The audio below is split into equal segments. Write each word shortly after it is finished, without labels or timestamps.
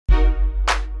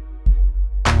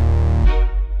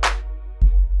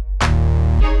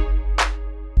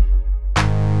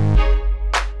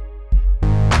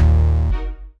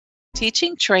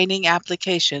teaching training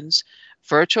applications,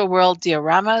 virtual world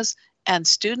dioramas, and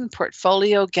student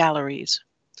portfolio galleries.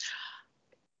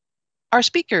 Our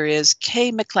speaker is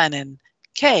Kay McLennan.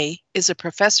 Kay is a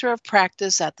professor of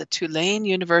practice at the Tulane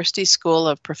University School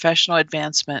of Professional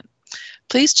Advancement.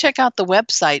 Please check out the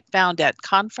website found at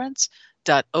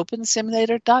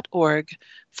conference.opensimulator.org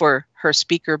for her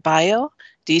speaker bio,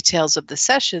 details of the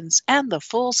sessions, and the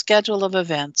full schedule of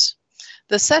events.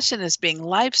 The session is being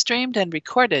live streamed and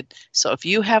recorded, so if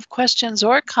you have questions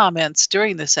or comments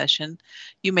during the session,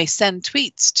 you may send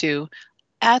tweets to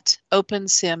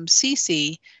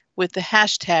 @OpenSimCC with the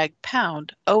hashtag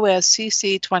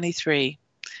 #OSCC23.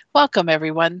 Welcome,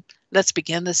 everyone. Let's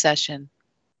begin the session.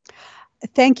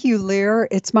 Thank you, Lear.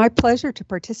 It's my pleasure to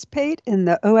participate in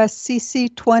the OSCC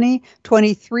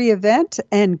 2023 event,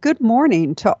 and good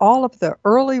morning to all of the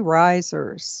early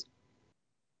risers.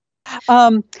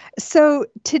 So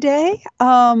today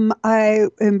I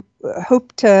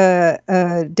hope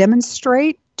to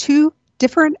demonstrate two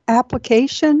different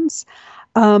applications,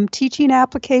 teaching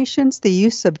applications, the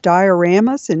use of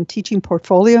dioramas in teaching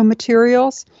portfolio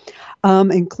materials,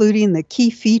 including the key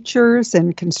features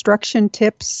and construction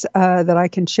tips that I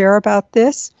can share about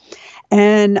this.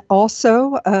 And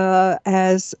also,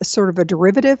 as sort of a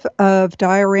derivative of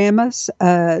dioramas,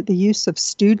 the use of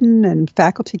student and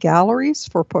faculty galleries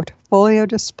for portfolio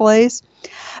displays.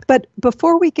 But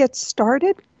before we get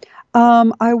started,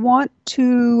 I want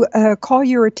to call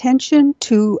your attention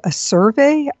to a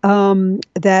survey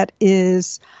that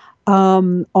is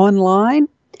online.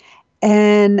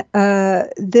 And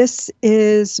this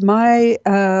is my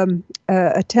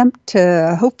attempt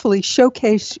to hopefully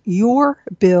showcase your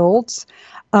builds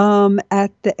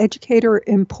at the Educator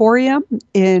Emporium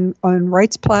on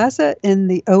Wrights Plaza in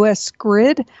the OS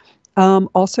Grid.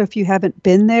 Also, if you haven't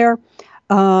been there,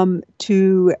 to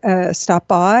stop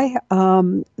by.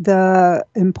 The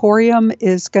Emporium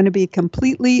is going to be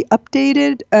completely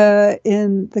updated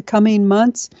in the coming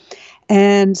months.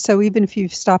 And so even if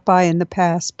you've stopped by in the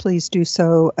past, please do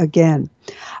so again.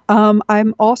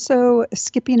 I'm also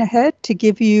skipping ahead to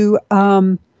give you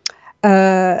the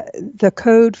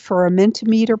code for a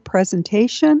Mentimeter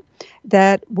presentation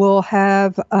that will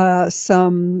have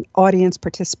some audience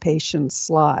participation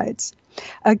slides.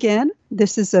 Again,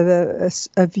 this is a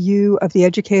view of the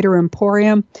Educator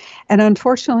Emporium, and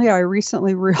unfortunately, I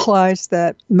recently realized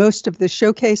that most of the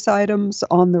showcase items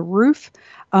on the roof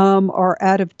are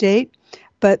out of date.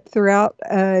 But throughout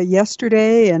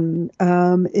yesterday and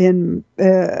in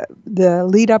the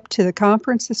lead up to the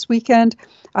conference this weekend,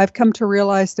 I've come to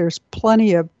realize there's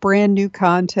plenty of brand new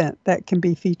content that can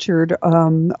be featured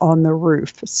on the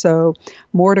roof. So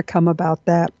more to come about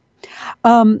that.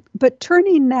 But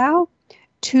turning now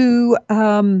to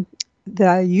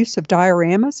the use of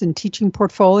dioramas in teaching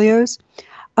portfolios.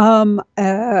 Let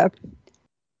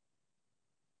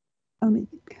me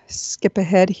skip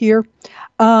ahead here.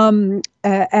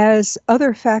 As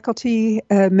other faculty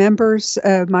members,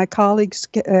 my colleagues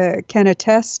can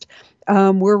attest,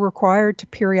 we're required to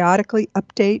periodically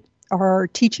update our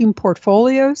teaching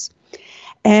portfolios.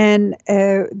 And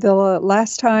the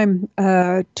last time,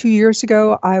 2 years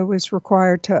ago, I was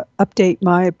required to update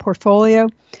my portfolio.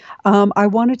 I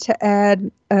wanted to add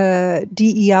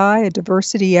DEI, a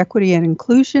diversity, equity, and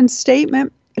inclusion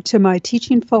statement to my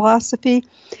teaching philosophy.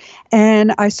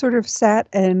 And I sort of sat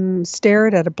and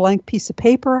stared at a blank piece of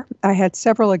paper. I had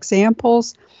several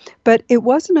examples, but it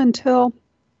wasn't until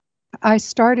I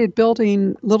started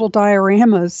building little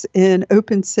dioramas in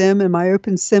OpenSim and my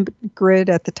OpenSim grid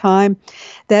at the time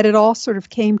that it all sort of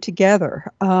came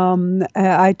together.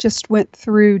 I just went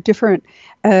through different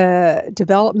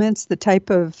developments, the type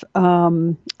of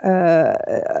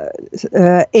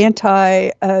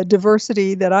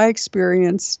anti-diversity that I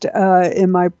experienced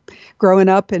in my growing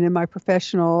up and in my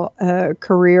professional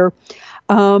career.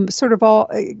 Sort of all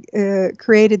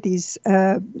created these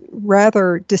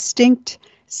rather distinct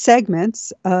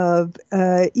segments of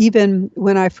even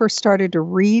when I first started to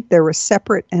read, there were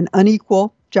separate and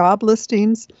unequal job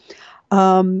listings.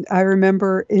 I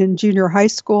remember in junior high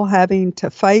school having to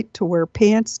fight to wear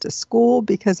pants to school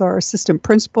because our assistant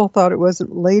principal thought it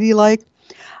wasn't ladylike.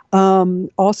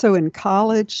 Also in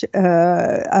college,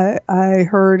 I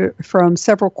heard from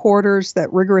several quarters that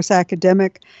rigorous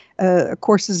academic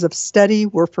courses of study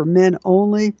were for men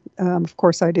only. Of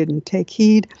course, I didn't take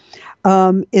heed.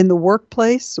 In the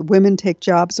workplace, women take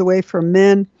jobs away from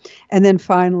men. And then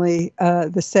finally,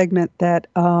 the segment that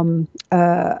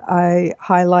I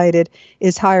highlighted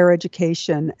is higher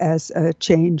education as a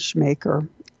change maker.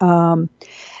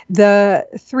 The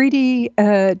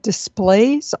 3D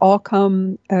displays all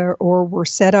come or were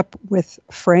set up with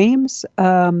frames,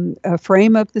 a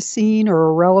frame of the scene or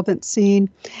a relevant scene,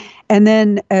 and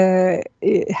then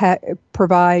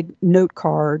provide note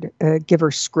card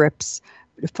giver scripts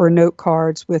for note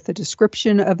cards with a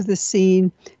description of the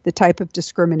scene, the type of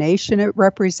discrimination it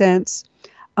represents,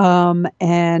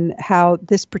 and how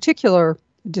this particular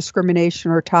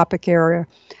discrimination or topic area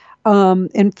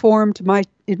informs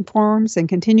and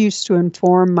continues to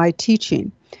inform my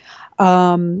teaching.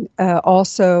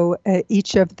 Also,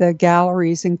 each of the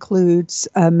galleries includes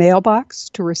a mailbox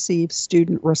to receive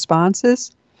student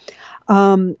responses.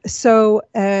 So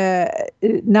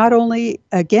not only,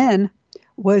 again,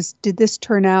 did this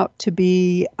turn out to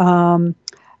be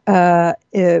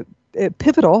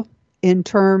pivotal in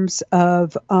terms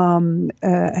of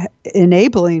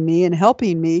enabling me and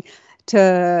helping me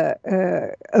to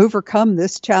overcome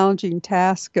this challenging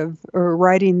task of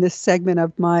writing this segment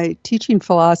of my teaching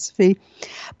philosophy.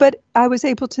 But I was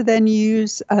able to then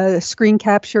use screen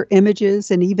capture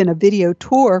images and even a video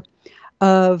tour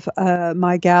of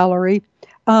my gallery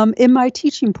in my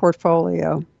teaching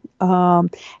portfolio.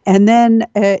 And then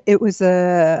it was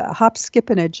a hop, skip,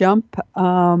 and a jump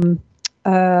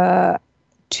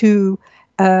to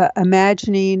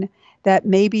imagining that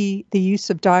maybe the use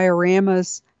of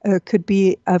dioramas could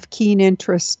be of keen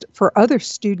interest for other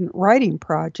student writing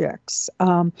projects.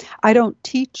 I don't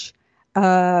teach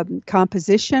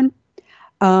composition,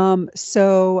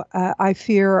 so I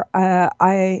fear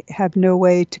I have no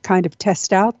way to kind of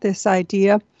test out this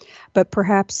idea, but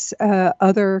perhaps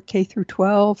other K through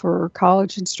 12 or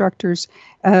college instructors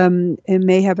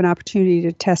may have an opportunity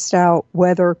to test out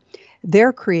whether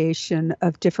their creation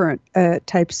of different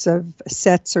types of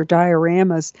sets or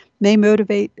dioramas may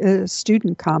motivate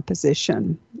student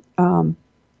composition.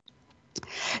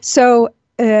 So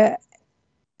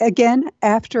again,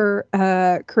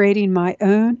 after creating my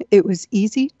own, it was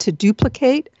easy to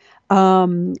duplicate at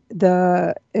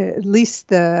least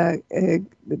the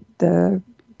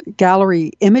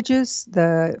gallery images,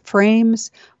 the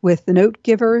frames with the note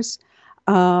givers,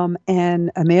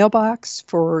 and a mailbox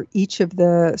for each of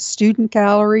the student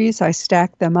galleries. I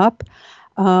stacked them up.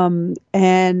 And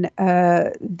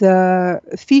the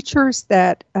features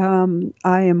that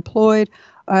I employed,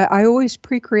 I always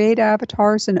pre-create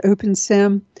avatars in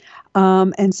OpenSim.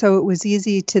 And so it was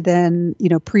easy to then,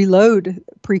 preload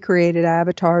pre-created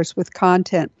avatars with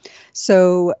content.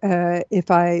 So if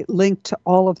I linked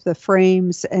all of the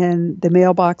frames and the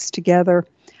mailbox together,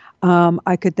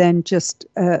 I could then just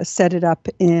set it up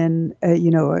in,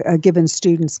 a given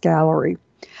student's gallery.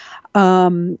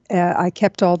 I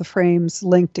kept all the frames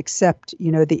linked except,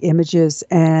 the images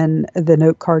and the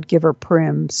note card giver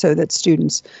prim so that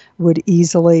students would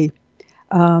easily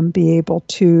be able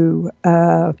to,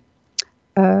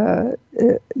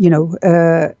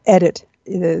 edit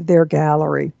their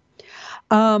gallery.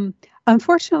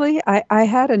 Unfortunately, I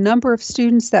had a number of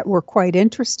students that were quite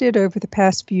interested over the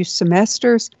past few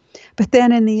semesters, but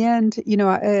then in the end,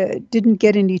 I didn't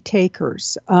get any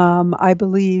takers. I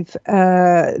believe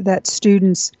that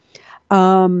students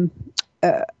are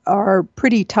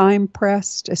pretty time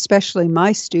pressed, especially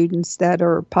my students that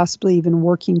are possibly even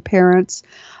working parents.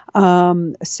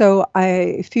 So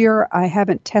I fear I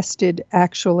haven't tested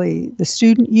actually the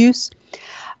student use.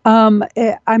 I'm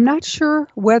not sure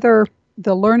whether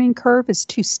the learning curve is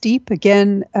too steep.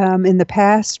 Again, in the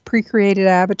past, pre-created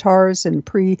avatars and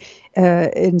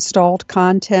pre-installed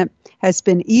content has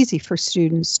been easy for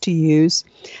students to use.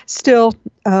 Still,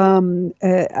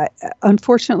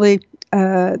 unfortunately,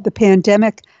 the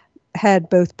pandemic had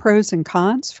both pros and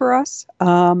cons for us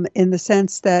in the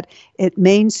sense that it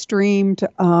mainstreamed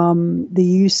the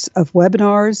use of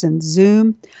webinars and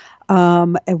Zoom,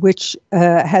 which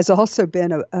has also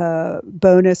been a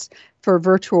bonus for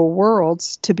virtual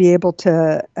worlds to be able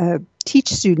to teach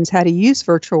students how to use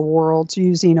virtual worlds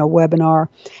using a webinar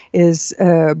is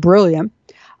brilliant.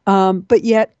 But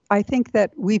yet, I think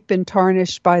that we've been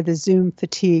tarnished by the Zoom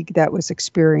fatigue that was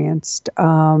experienced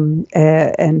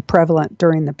and prevalent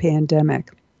during the pandemic.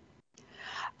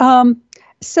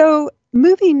 So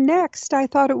moving next, I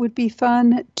thought it would be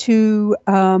fun to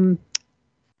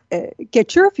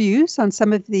get your views on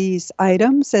some of these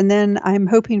items, and then I'm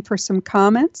hoping for some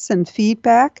comments and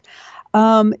feedback.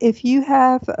 If you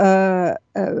have a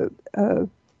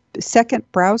second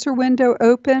browser window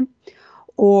open,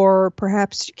 or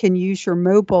perhaps you can use your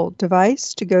mobile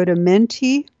device to go to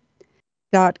menti.com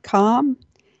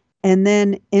and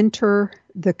then enter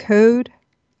the code.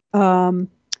 And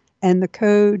the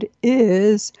code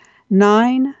is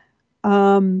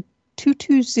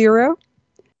 9220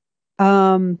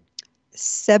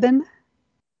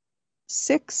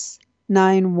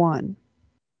 7691.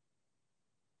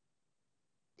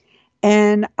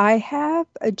 And I have,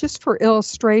 just for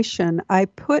illustration, I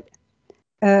put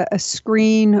a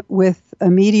screen with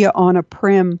a media on a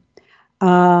prim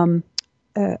on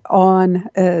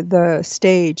the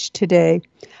stage today,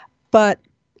 but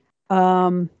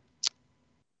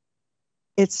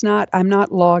it's not, I'm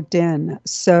not logged in.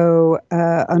 So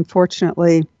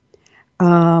unfortunately,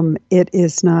 it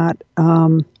is not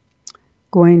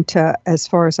going to, as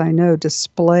far as I know,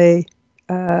 display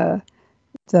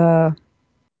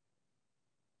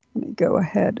let me go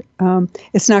ahead.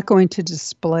 It's not going to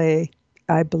display,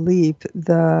 I believe,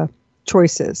 the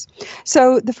choices.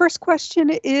 So the first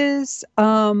question is,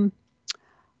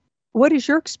 what is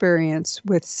your experience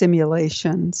with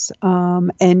simulations?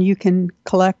 And you can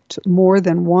collect more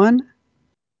than one.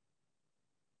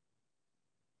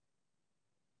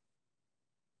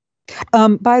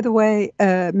 By the way,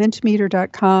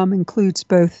 Mentimeter.com includes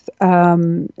both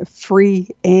free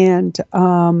and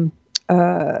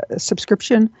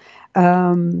subscription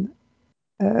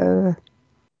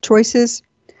choices.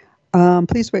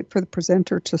 Please wait for the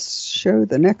presenter to show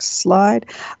the next slide.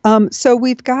 So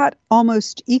we've got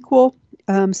almost equal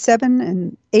 7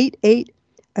 and 8,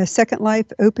 Second Life,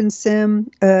 OpenSim,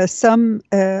 some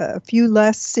a few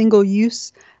less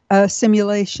single-use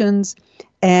simulations,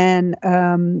 and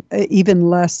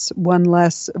even one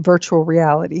less virtual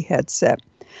reality headset.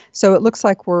 So it looks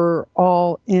like we're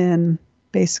all in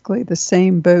basically the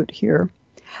same boat here.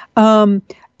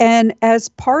 And as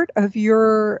part of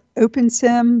your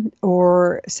OpenSim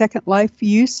or Second Life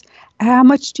use, how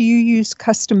much do you use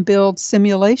custom build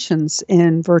simulations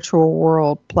in virtual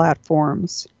world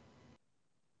platforms?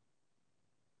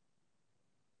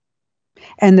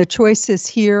 And the choices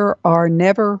here are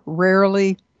never,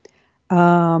 rarely,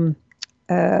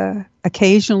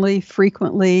 occasionally,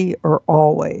 frequently, or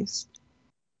always.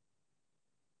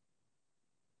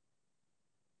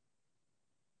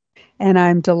 And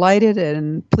I'm delighted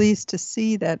and pleased to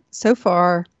see that so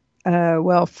far,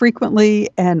 frequently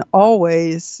and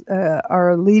always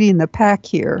are leading the pack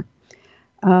here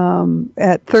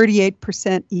at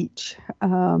 38% each.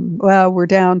 We're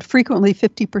down frequently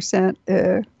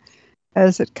 50%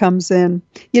 as it comes in.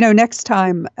 Next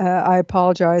time, I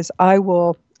apologize, I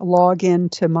will log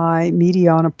into my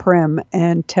media on a prim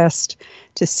and test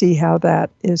to see how that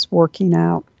is working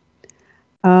out.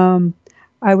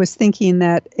 I was thinking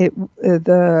that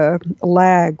the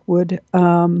lag would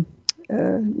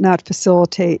not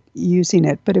facilitate using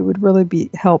it, but it would really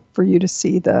be help for you to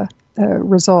see the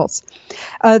results.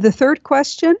 The third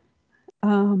question,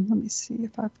 let me see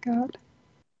if I've got.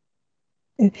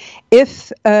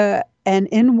 If an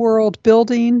in-world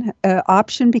building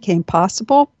option became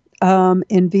possible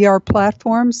in VR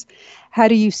platforms, how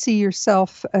do you see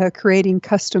yourself creating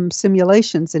custom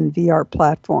simulations in VR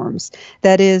platforms?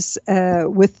 That is,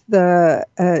 with the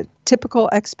typical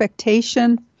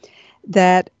expectation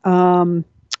that most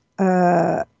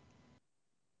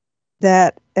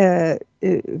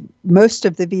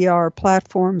of the VR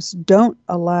platforms don't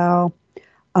allow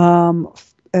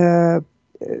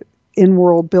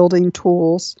in-world building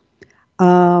tools.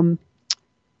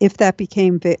 If that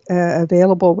became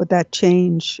available, would that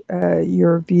change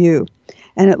your view?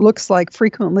 And it looks like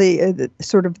frequently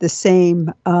sort of the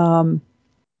same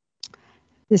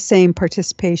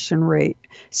participation rate.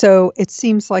 So it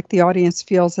seems like the audience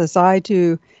feels, as I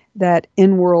do, that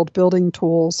in-world building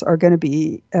tools are going to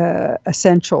be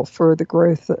essential for the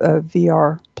growth of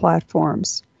VR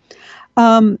platforms.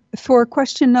 For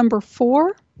question number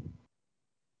 4,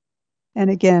 and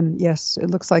again, yes, it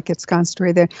looks like it's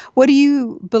concentrated there. What do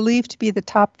you believe to be the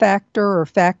top factor or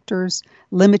factors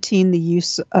limiting the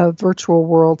use of virtual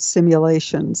world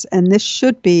simulations? And this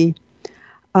should be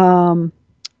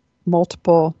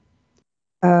multiple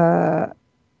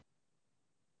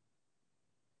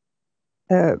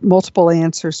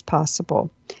answers possible.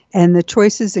 And the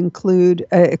choices include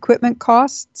equipment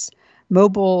costs,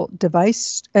 mobile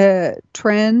device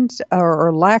trends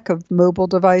or lack of mobile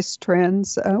device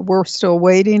trends. We're still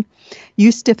waiting.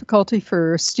 Use difficulty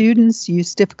for students,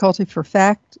 use difficulty for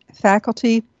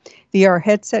faculty, VR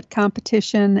headset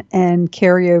competition, and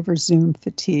carryover Zoom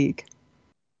fatigue.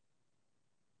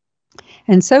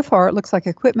 And so far, it looks like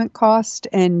equipment cost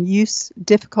and use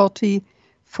difficulty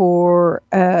for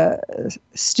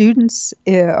students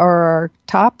are our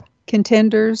top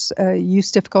contenders. Use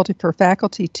difficulty for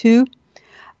faculty too.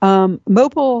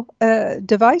 Mobile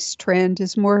device trend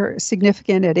is more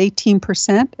significant at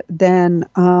 18% than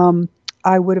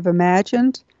I would have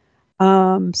imagined.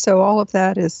 So all of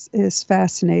that is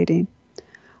fascinating.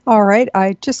 All right,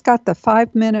 I just got the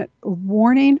 5-minute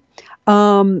warning.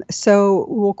 So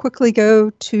we'll quickly go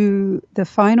to the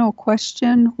final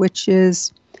question, which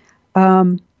is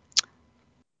um,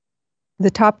 the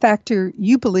top factor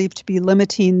you believe to be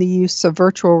limiting the use of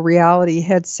virtual reality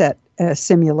headset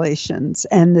simulations,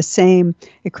 and the same: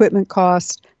 equipment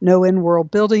cost, no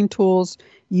in-world building tools,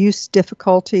 use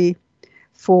difficulty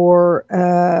for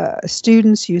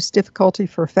students, use difficulty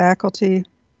for faculty.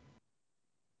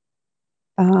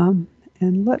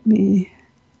 And let me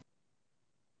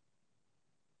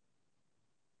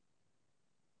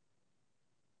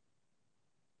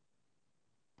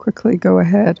quickly go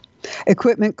ahead.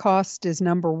 Equipment cost is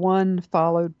number one,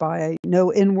 followed by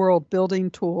no in-world building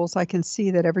tools. I can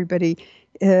see that everybody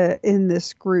in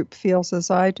this group feels as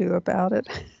I do about it.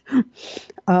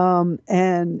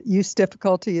 And use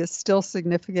difficulty is still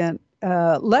significant.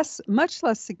 Much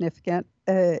less significant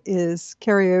is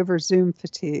carryover Zoom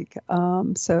fatigue.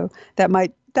 So that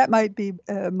might be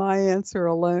my answer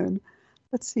alone.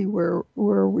 Let's see where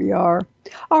we are.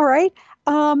 All right.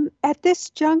 At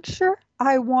this juncture,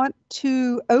 I want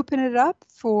to open it up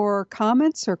for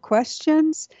comments or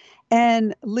questions.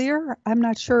 And Lear, I'm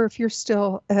not sure if you're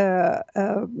still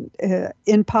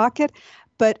in pocket,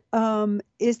 but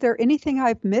is there anything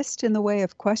I've missed in the way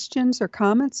of questions or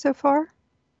comments so far?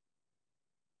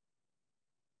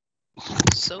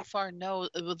 So far, no.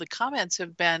 The comments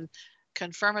have been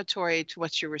confirmatory to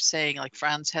what you were saying. Like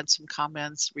Franz had some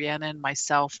comments, Rhiannon,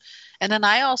 myself. And then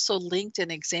I also linked an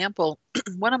example.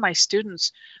 One of my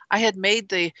students, I had made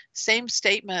the same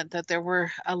statement that there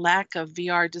were a lack of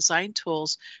VR design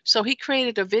tools. So he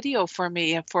created a video for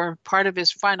me for part of his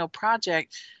final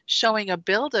project showing a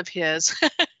build of his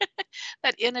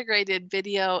that integrated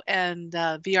video and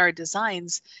VR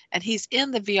designs. And he's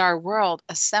in the VR world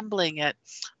assembling it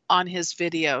on his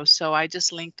video. So I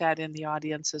just linked that in the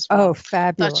audience as well. Oh,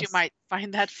 fabulous. Thought you might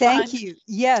find that fun. Thank you.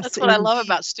 Yes. That's what I love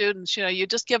about students. You know, you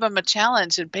just give them a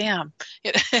challenge and bam.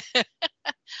 Yeah.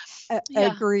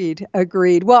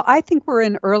 Agreed. Well, I think we're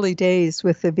in early days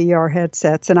with the VR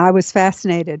headsets, and I was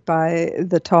fascinated by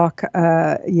the talk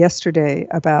yesterday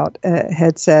about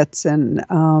headsets, and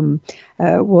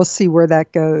we'll see where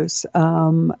that goes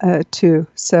too.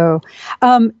 So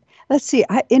let's see.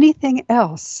 Anything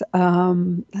else?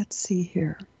 Let's see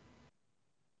here.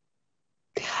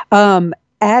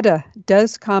 Ada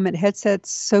does comment,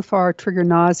 headsets so far trigger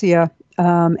nausea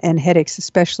and headaches,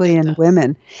 especially in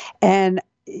women. And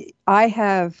I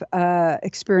have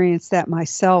experienced that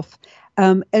myself,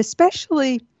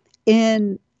 especially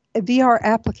in VR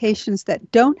applications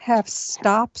that don't have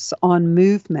stops on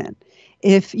movement.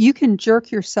 If you can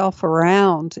jerk yourself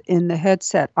around in the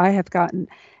headset, I have gotten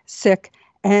sick.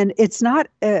 And it's not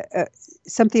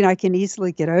something I can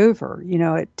easily get over. You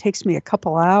know, it takes me a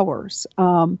couple hours.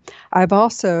 I've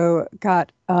also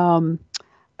got,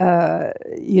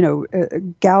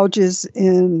 gouges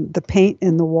in the paint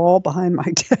in the wall behind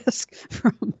my desk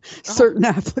from certain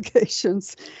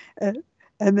applications.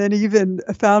 And then even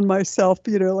found myself,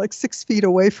 like 6 feet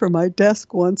away from my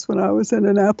desk once when I was in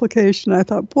an application. I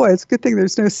thought, boy, it's a good thing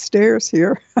there's no stairs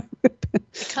here.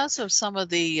 Because of some of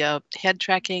the head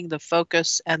tracking, the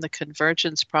focus, and the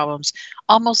convergence problems,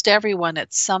 almost everyone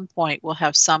at some point will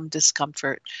have some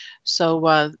discomfort.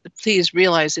 So please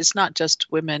realize it's not just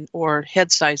women or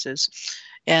head sizes.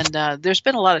 And there's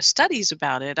been a lot of studies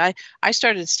about it. I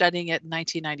started studying it in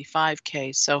 1995,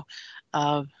 Kay. So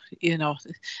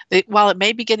while it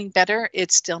may be getting better,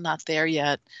 it's still not there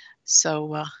yet.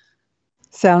 So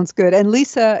sounds good. And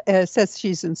Lisa says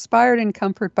she's inspired and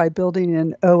comforted by building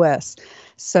an OS.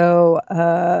 So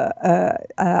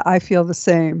I feel the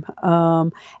same.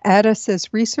 Ada says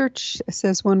research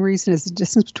says one reason is the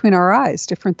distance between our eyes,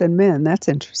 different than men. That's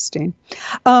interesting.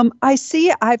 I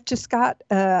see I've just got,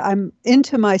 I'm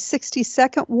into my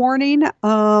 60-second warning.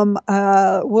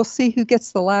 We'll see who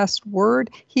gets the last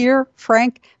word here.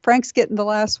 Frank's getting the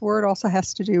last word, also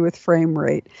has to do with frame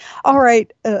rate. All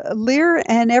right, Lear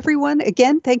and everyone,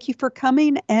 again, thank you for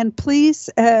coming. And please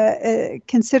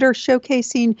consider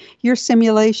showcasing your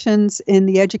simulations in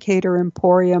the Educator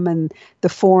Emporium, and the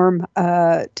form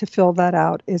to fill that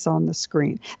out is on the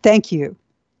screen. Thank you.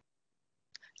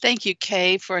 Thank you,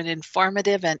 Kay, for an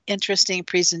informative and interesting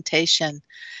presentation.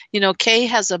 Kay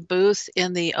has a booth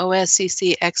in the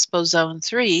OSCC Expo Zone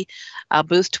 3,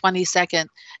 booth 22nd,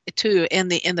 in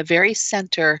the very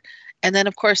center. And then,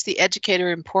 of course, the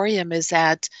Educator Emporium is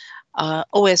at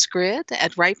OS Grid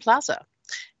at Wright Plaza.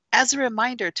 As a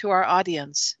reminder to our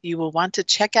audience, you will want to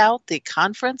check out the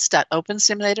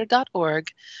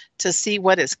conference.opensimulator.org to see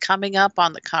what is coming up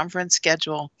on the conference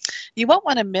schedule. You won't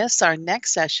want to miss our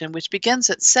next session, which begins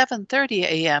at 7:30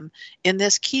 a.m. in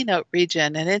this keynote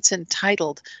region, and it's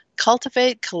entitled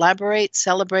Cultivate, Collaborate,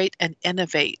 Celebrate, and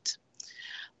Innovate.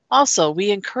 Also,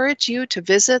 we encourage you to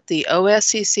visit the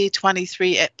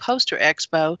OSCC23 Poster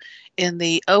Expo in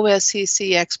the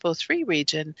OSCC Expo 3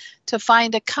 region to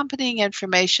find accompanying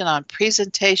information on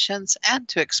presentations and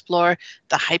to explore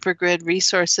the hypergrid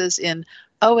resources in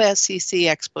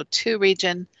OSCC Expo 2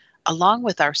 region, along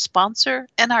with our sponsor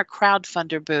and our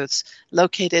crowdfunder booths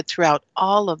located throughout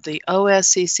all of the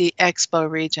OSCC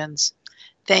Expo regions.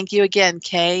 Thank you again,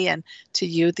 Kay, and to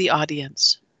you, the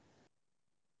audience.